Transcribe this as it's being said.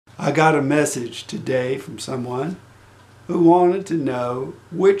I got a message today from someone who wanted to know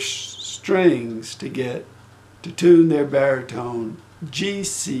which strings to get to tune their baritone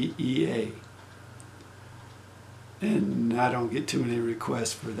GCEA. And I don't get too many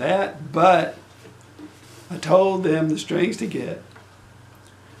requests for that, but I told them the strings to get.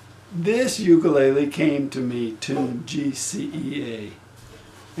 This ukulele came to me tuned GCEA.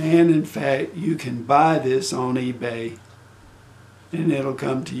 And in fact, you can buy this on eBay and it'll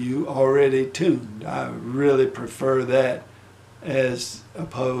come to you already tuned. I really prefer that as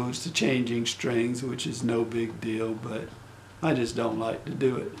opposed to changing strings, which is no big deal, but I just don't like to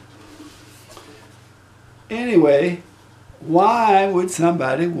do it. Anyway, why would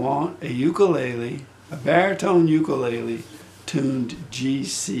somebody want a ukulele, a baritone ukulele, tuned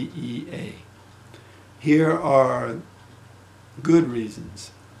GCEA? Here are good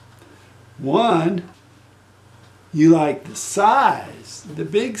reasons. One, you like the size, the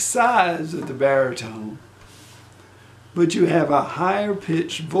big size of the baritone, but you have a higher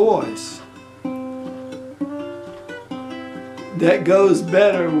pitched voice that goes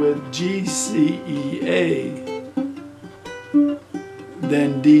better with GCEA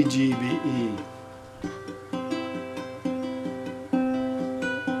than DGBE.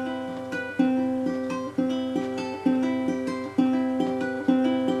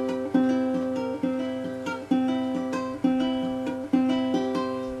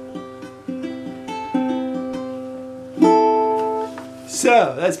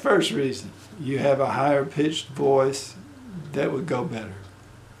 So that's the first reason. You have a higher pitched voice that would go better.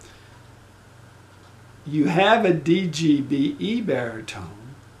 You have a DGBE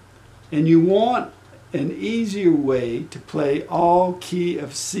baritone and you want an easier way to play all key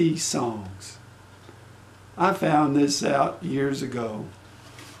of C songs. I found this out years ago.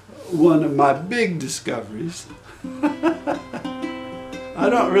 One of my big discoveries. I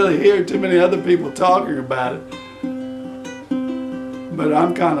don't really hear too many other people talking about it, but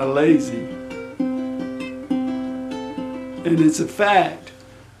I'm kind of lazy. And it's a fact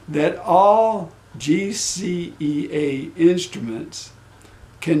that all GCEA instruments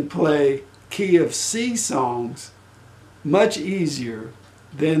can play key of C songs much easier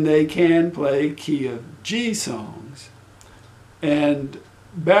than they can play key of G songs. And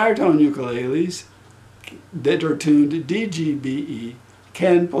baritone ukuleles that are tuned to DGBE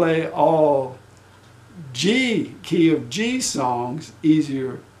can play all G, key of G songs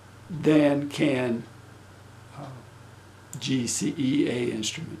easier than can GCEA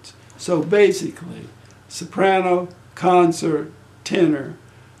instruments. So basically, soprano, concert, tenor,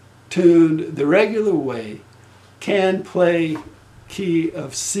 tuned the regular way, can play key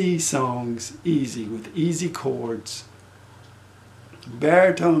of C songs easy, with easy chords.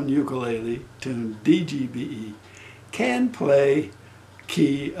 Baritone ukulele, tuned DGBE, can play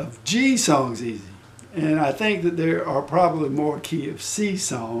key of G songs easy. And I think that there are probably more key of C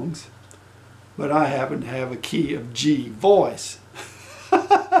songs, but I happen to have a key of G voice,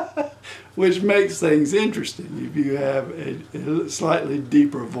 which makes things interesting. If you have a slightly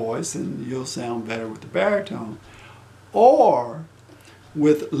deeper voice, then you'll sound better with the baritone. Or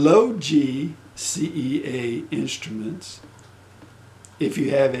with low G CEA instruments, if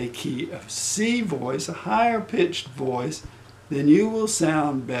you have a key of C voice, a higher pitched voice, then you will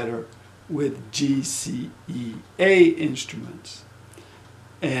sound better with GCEA instruments.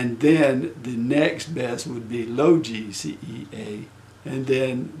 And then the next best would be low GCEA, and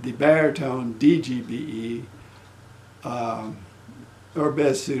then the baritone DGBE are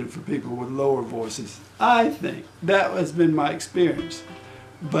best suited for people with lower voices. I think that has been my experience,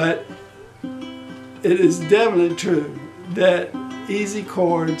 but it is definitely true that easy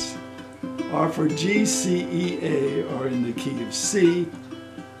chords are for GCEA or in the key of C,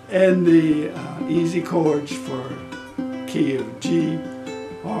 and the easy chords for key of G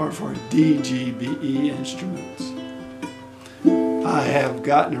are for DGBE instruments. I have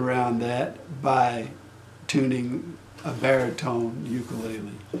gotten around that by tuning a baritone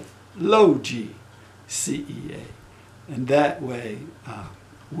ukulele, low G CEA, and that way,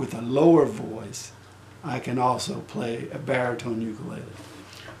 with a lower voice, I can also play a baritone ukulele.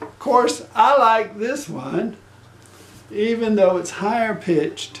 Of course, I like this one, even though it's higher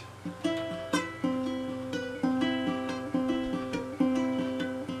pitched.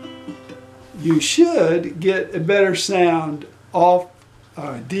 You should get a better sound off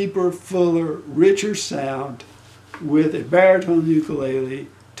a deeper, fuller, richer sound with a baritone ukulele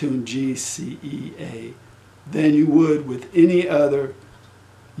tuned GCEA than you would with any other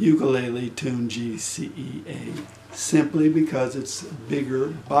ukulele tuned GCEA, simply because it's a bigger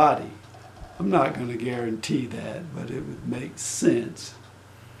body. I'm not going to guarantee that, but it would make sense.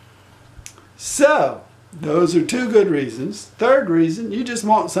 So, those are two good reasons. Third reason, you just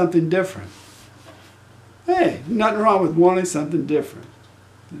want something different. Hey, nothing wrong with wanting something different.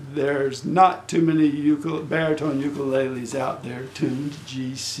 There's not too many baritone ukuleles out there tuned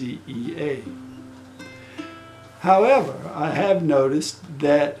GCEA. However, I have noticed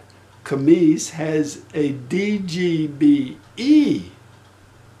that Kmise has a DGBE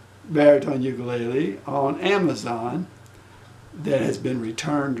baritone ukulele on Amazon that has been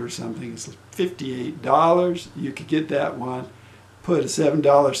returned or something. It's $58. You could get that one, put a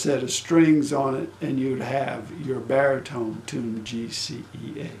 $7 set of strings on it, and you'd have your baritone tuned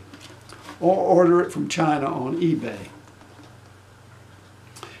GCEA. Or order it from China on eBay.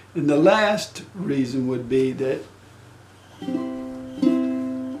 And the last reason would be that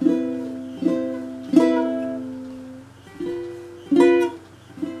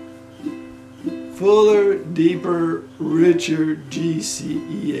fuller, deeper, richer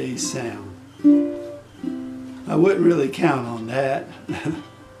GCEA sound. I wouldn't really count on that.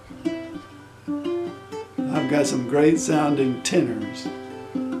 I've got some great sounding tenors.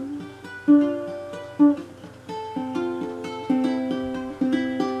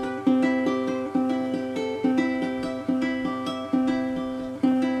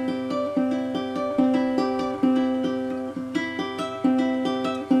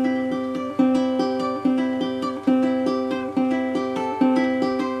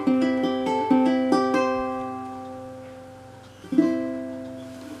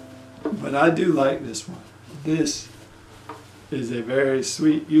 But I do like this one. This is a very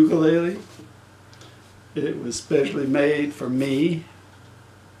sweet ukulele. It was specially made for me.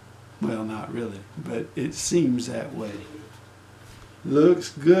 Well, not really, but it seems that way. Looks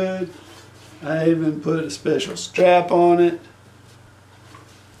good. I even put a special strap on it.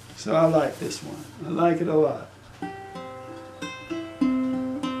 So I like this one. I like it a lot.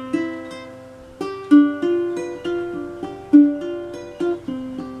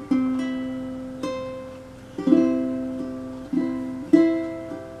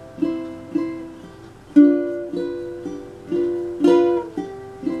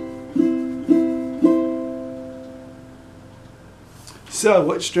 So,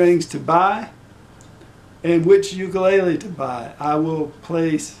 what strings to buy and which ukulele to buy? I will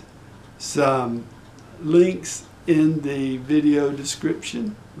place some links in the video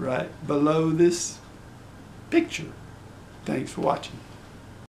description right below this picture. Thanks for watching.